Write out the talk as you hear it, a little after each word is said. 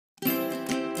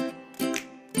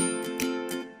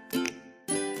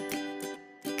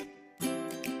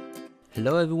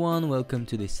Hello everyone, welcome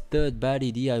to this third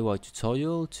BADDY DIY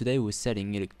tutorial. Today we're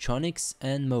setting electronics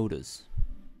and motors.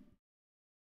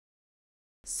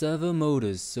 Servo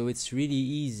motors, so it's really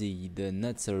easy. The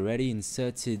nuts are already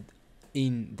inserted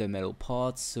in the metal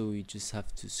parts, so you just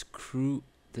have to screw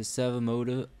the servo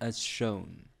motor as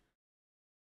shown.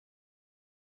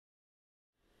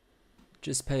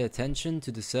 Just pay attention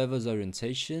to the servo's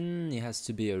orientation. It has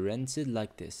to be oriented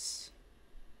like this.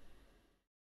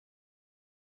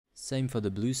 Same for the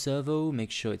blue servo,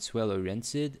 make sure it's well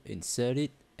oriented, insert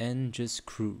it and just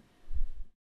screw.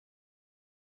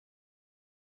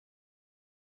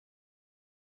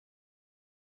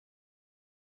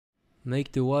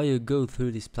 Make the wire go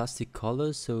through this plastic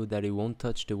collar so that it won't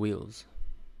touch the wheels.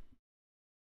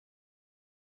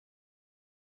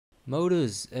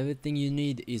 Motors, everything you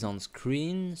need is on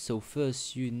screen, so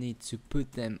first you need to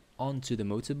put them onto the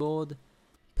motorboard.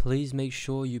 Please make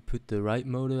sure you put the right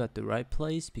motor at the right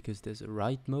place because there's a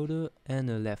right motor and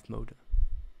a left motor.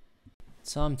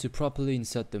 Time to properly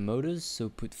insert the motors, so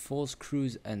put 4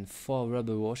 screws and 4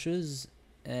 rubber washers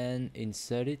and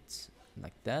insert it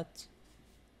like that.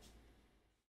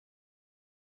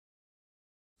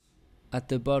 At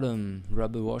the bottom,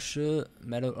 rubber washer,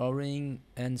 metal O-ring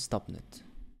and stop nut.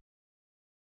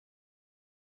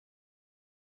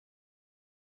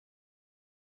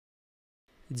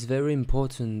 It's very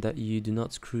important that you do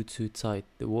not screw too tight.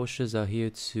 The washers are here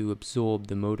to absorb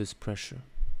the motor's pressure.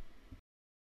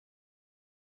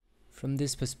 From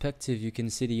this perspective you can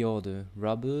see the order: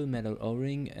 rubber, metal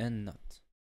O-ring and nut.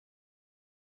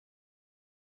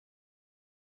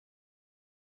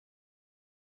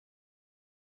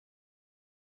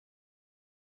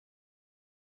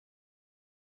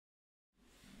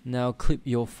 Now clip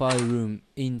your file room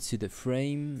into the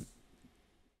frame.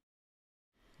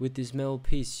 With this metal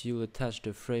piece you'll attach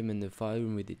the frame and the file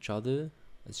room with each other,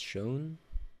 as shown.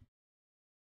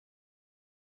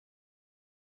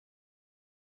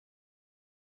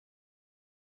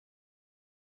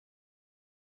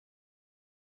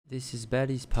 This is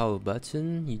BADDY's power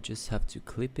button, you just have to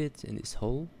clip it in this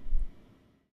hole.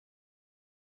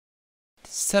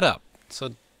 Setup.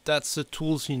 So that's the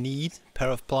tools you need: pair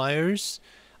of pliers,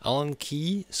 Allen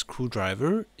key,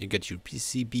 screwdriver, you get your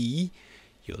PCB,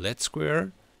 your LED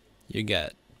square, you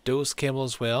get those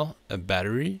cables as well, a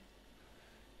battery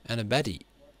and a BADDY.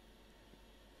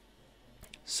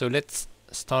 So let's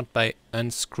start by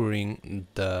unscrewing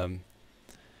the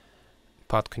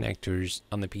pot connectors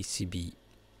on the PCB.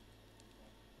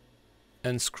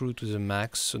 Unscrew to the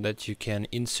max so that you can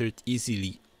insert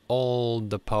easily all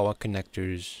the power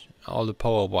connectors, all the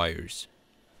power wires.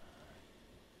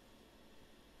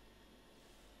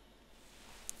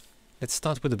 Let's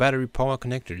start with the battery power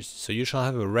connectors. So you shall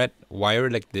have a red wire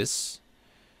like this.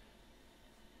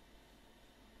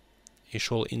 You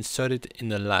shall insert it in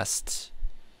the last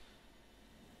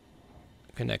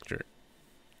connector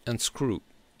and screw.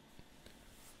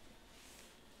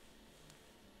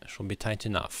 It shall be tight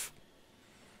enough.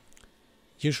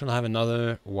 You shall have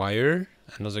another wire,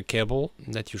 another cable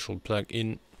that you shall plug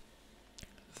in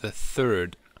the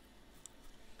third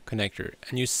connector,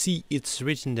 and you see it's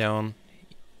written down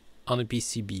on the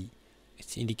PCB,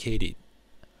 it's indicated.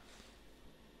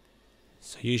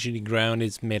 So usually ground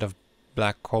is made of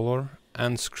black color.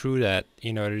 Unscrew that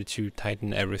in order to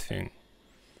tighten everything.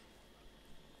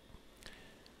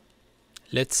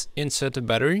 Let's insert the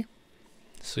battery.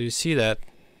 So you see that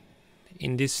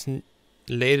in this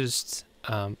latest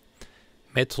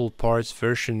metal parts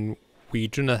version we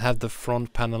do not have the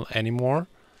front panel anymore,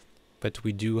 but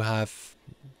we do have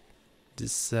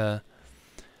this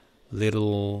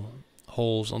little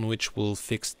holes on which we'll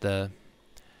fix the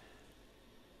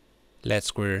LED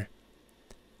square.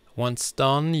 Once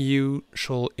done, you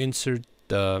shall insert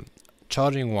the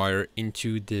charging wire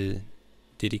into the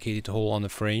dedicated hole on the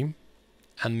frame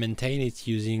and maintain it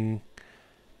using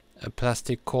a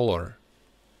plastic collar.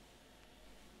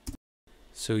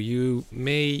 So you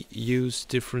may use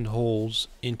different holes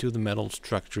into the metal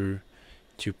structure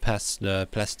to pass the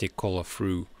plastic collar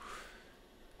through,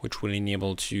 which will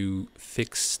enable to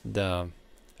fix the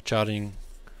charging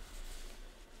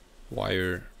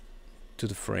wire to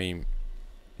the frame.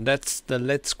 That's the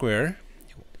LED square.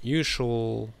 You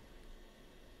shall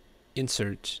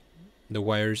insert the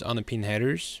wires on the pin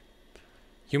headers.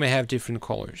 You may have different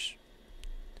colors.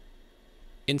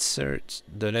 Insert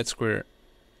the LED square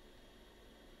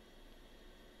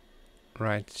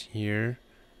right here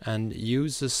and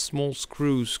use the small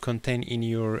screws contained in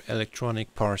your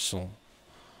electronic parcel.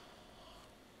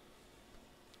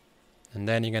 And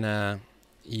then you're gonna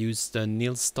use the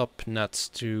nil stop nuts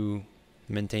to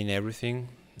maintain everything.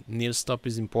 Nil stop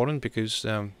is important because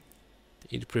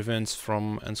it prevents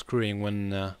from unscrewing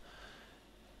when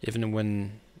even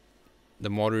when the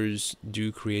motors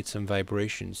do create some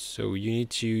vibrations. So you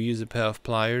need to use a pair of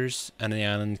pliers and an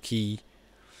Allen key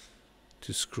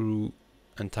to screw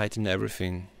and tighten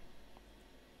everything.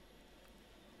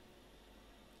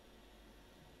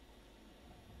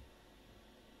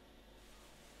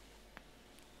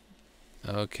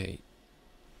 Okay.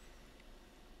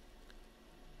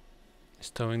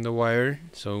 Stowing the wire,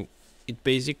 so it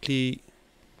basically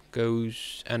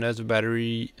goes under the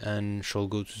battery and shall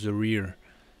go to the rear,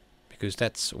 because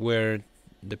that's where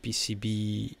the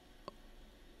PCB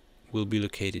will be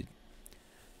located.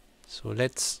 So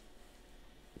let's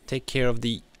take care of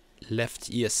the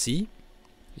left ESC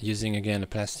using again a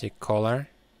plastic collar.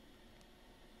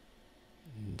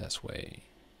 That way.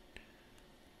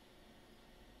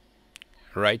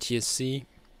 Right ESC.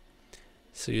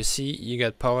 So you see you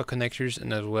got power connectors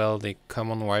and as well the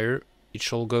common wire. It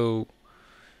shall go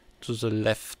to the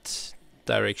left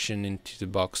direction into the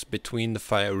box between the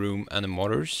fire room and the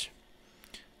motors.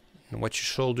 And what you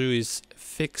shall do is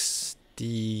fix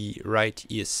the right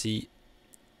ESC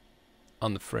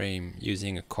on the frame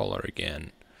using a collar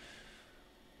again.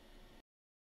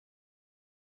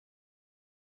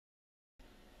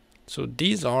 So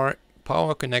these are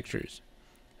power connectors,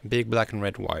 big black and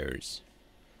red wires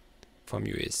from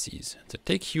ESCs. So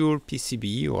take your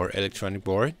PCB or electronic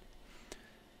board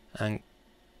and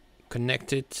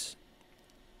connect it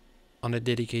on a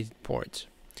dedicated port.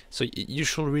 So you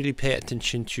should really pay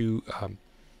attention to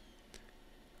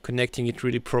connecting it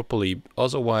really properly,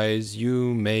 otherwise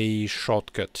you may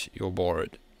shortcut your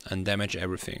board and damage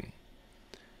everything.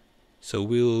 So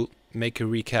we'll make a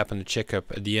recap and a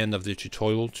checkup at the end of the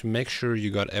tutorial to make sure you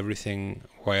got everything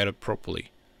wired up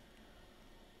properly.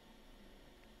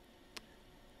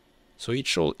 So it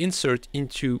shall insert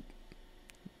into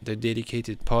the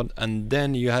dedicated pod, and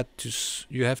then you have to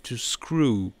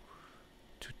screw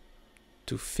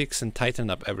to fix and tighten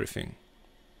up everything.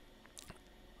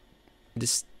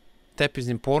 This step is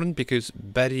important because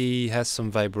BADDY has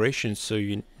some vibrations, so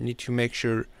you need to make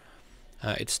sure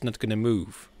it's not gonna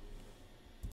move.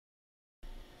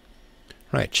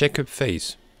 Right, checkup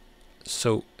phase.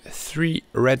 So 3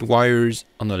 red wires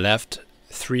on the left,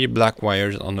 3 black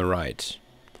wires on the right.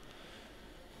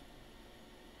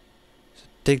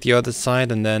 Take the other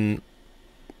side and then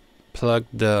plug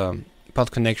the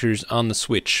pod connectors on the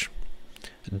switch.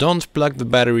 Don't plug the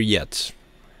battery yet.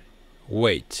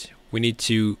 Wait, we need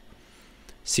to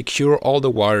secure all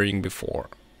the wiring before.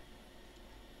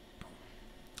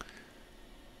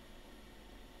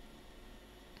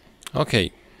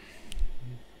 Okay,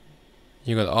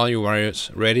 you got all your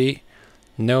wires ready.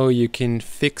 Now you can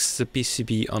fix the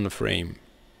PCB on the frame.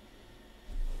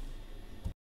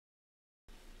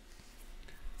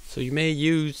 So you may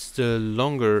use the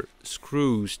longer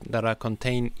screws that are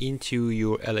contained into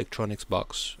your electronics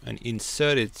box and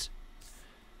insert it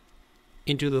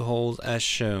into the holes as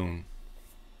shown.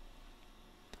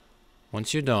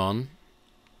 Once you're done,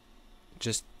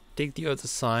 just take the other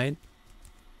side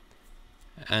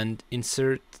and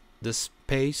insert the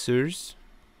spacers,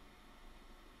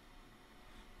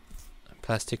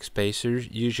 plastic spacers,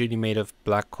 usually made of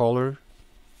black color,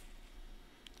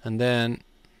 and then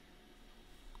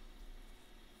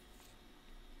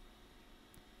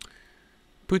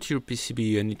put your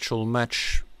PCB and it shall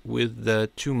match with the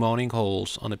 2 mounting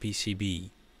holes on the PCB.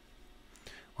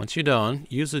 Once you're done,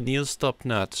 use a nail stop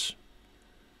nut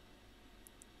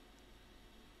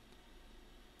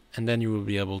and then you will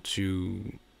be able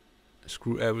to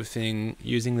screw everything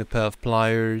using the pair of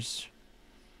pliers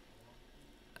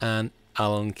and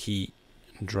Allen key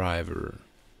driver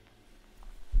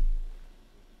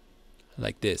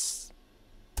like this.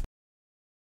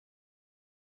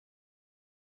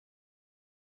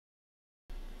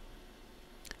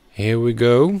 Here we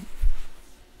go.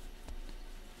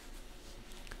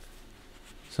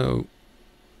 So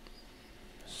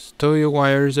stow your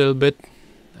wires a little bit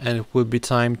and it will be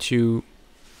time to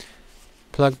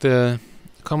plug the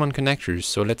common connectors.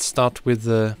 So let's start with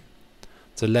the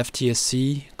left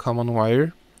ESC common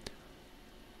wire.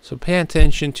 So pay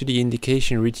attention to the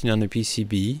indication written on the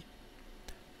PCB.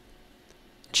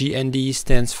 GND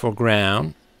stands for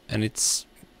ground and it's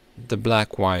the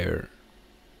black wire.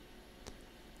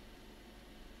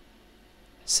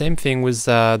 Same thing with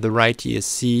the right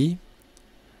ESC.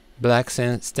 Black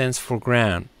stands for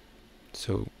ground.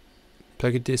 So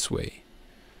plug it this way.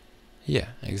 Yeah,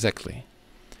 exactly.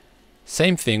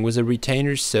 Same thing with a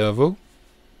retainer servo.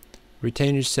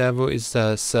 Retainer servo is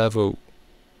the servo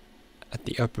at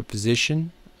the upper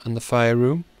position on the fire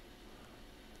room.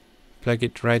 plug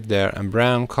it right there, and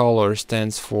brown color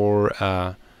stands for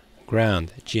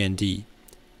ground, GND.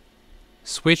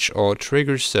 Switch or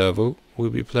trigger servo will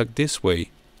be plugged this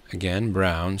way. Again,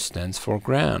 brown stands for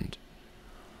ground.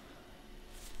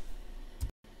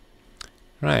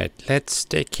 Right, let's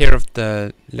take care of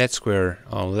the LED square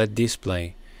or LED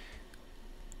display.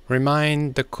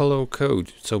 Remind the color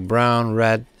code, so brown,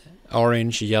 red,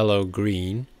 orange, yellow,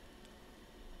 green.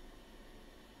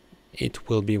 It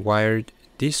will be wired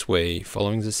this way,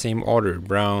 following the same order: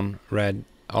 brown, red,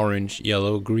 orange,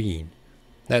 yellow, green.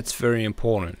 That's very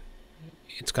important.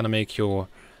 It's gonna make your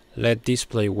LED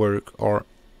display work or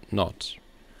not.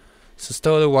 So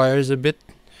stow the wires a bit,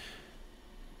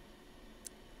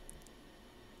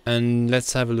 and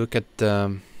let's have a look at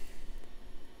the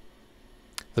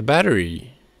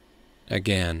battery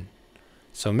again.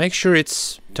 So make sure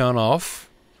it's turned off,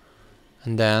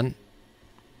 and then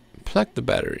plug the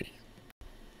battery.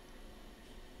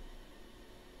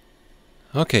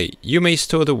 Okay, you may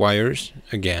stow the wires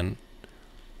again.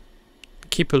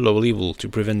 Keep a low level to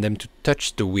prevent them to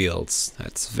touch the wheels.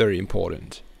 That's very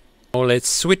important. Now let's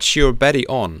switch your BADDY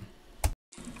on.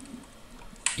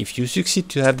 If you succeed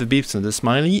to have the beeps and the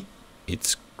smiley,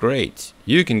 it's great.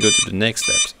 You can go to the next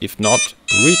steps. If not,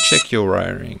 recheck your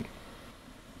wiring.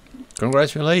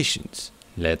 Congratulations.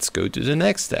 Let's go to the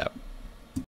next step.